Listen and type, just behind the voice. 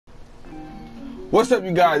What's up,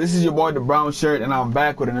 you guys? This is your boy, the Brown Shirt, and I'm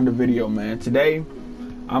back with another video, man. Today,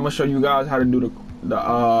 I'm gonna show you guys how to do the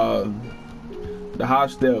hop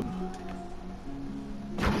step.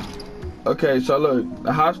 Okay, so look,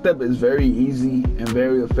 the hop step is very easy and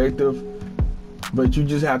very effective, but you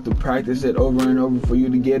just have to practice it over and over for you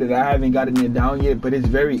to get it. I haven't gotten it down yet, but it's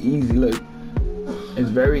very easy. Look, it's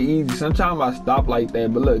very easy. Sometimes I stop like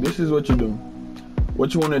that, but look, this is what you do.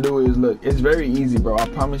 What you want to do is, look, it's very easy, bro. I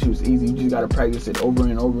promise you it's easy. You just got to practice it over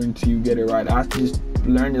and over until you get it right. I just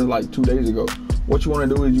learned this like 2 days ago. What you want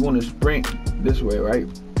to do is you want to sprint this way, right?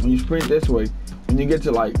 When you sprint this way, when you get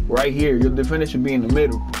to like right here, your defender should be in the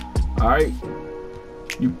middle, all right?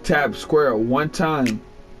 You tap square one time,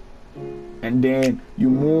 and then you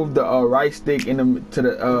move the right stick to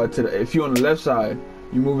the if you're on the left side,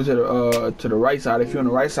 you move it to the right side. If you're on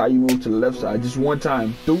the right side, you move to the left side. Just one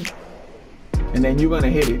time, doop. And then you're gonna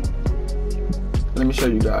hit it. Let me show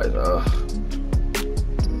you guys.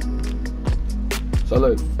 So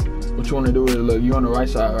look, what you wanna do is, look, you're on the right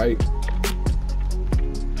side, right?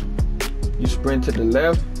 You sprint to the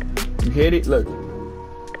left, you hit it, look,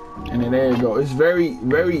 and then there you go. It's very,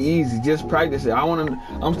 very easy. Just practice it.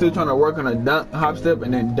 I'm still trying to work on a dunk, hop step,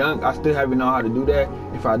 and then dunk. I still haven't know how to do that.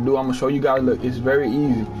 If I do, I'm gonna show you guys. Look, it's very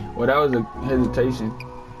easy. Well, that was a hesitation.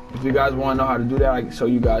 If you guys wanna know how to do that, I can show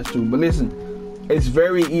you guys too. But listen, it's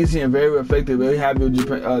very easy and very effective. They have your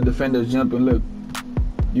defenders jumping. Look,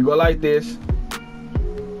 you go like this.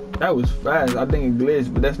 That was fast. I think it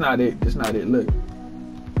glitched, but that's not it. That's not it. Look,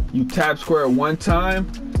 you tap square one time.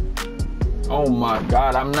 Oh my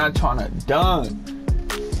God, I'm not trying to dunk.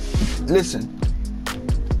 Listen,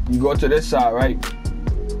 you go to this side, right?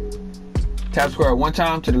 Tap square one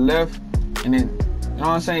time to the left, and then, you know what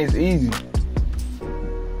I'm saying? It's easy.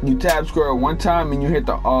 You tap square one time and you hit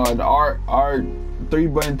the R3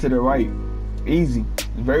 button to the right. Easy.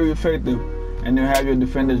 Very effective. And then have your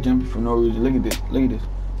defenders jumping for no reason. Look at this. Look at this.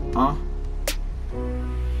 Huh?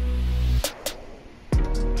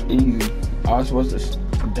 Easy. I was supposed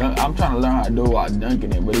to dunk. I'm trying to learn how to do it while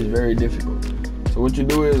dunking it, but it's very difficult. So what you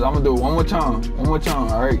do is, I'm gonna do it one more time. One more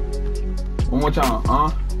time, alright? One more time,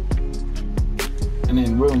 and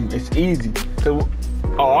then boom, it's easy.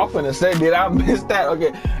 Oh, I'm finna say, did I miss that?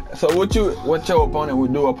 Okay, so what your opponent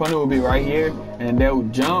would do? Opponent would be right here, and they'll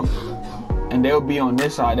jump, and they'll be on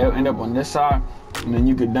this side. They'll end up on this side, and then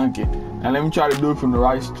you could dunk it. Now let me try to do it from the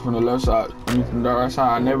left side. I mean, from the right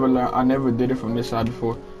side. I never did it from this side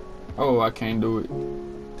before. Oh, I can't do it.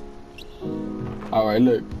 All right,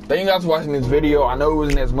 look. Thank you guys for watching this video. I know it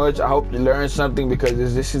wasn't as much. I hope you learned something, because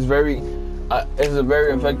this is it's a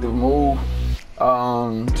very effective move.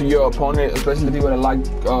 To your opponent, especially people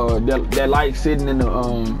that like sitting in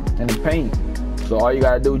the paint. So all you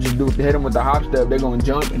gotta do is just hit them with the hop step. They're gonna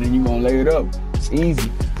jump, and then you're gonna lay it up. It's easy.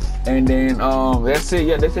 And then that's it.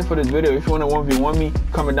 Yeah, that's it for this video. If you wanna 1v1 me,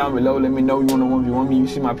 comment down below. Let me know you wanna 1v1 me. You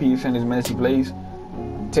see my PSN is Messy Plays.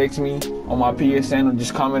 Text me on my PSN, or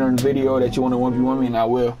just comment on the video that you wanna 1v1 me, and I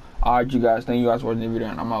will. All right, you guys. Thank you guys for watching the video,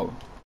 and I'm out.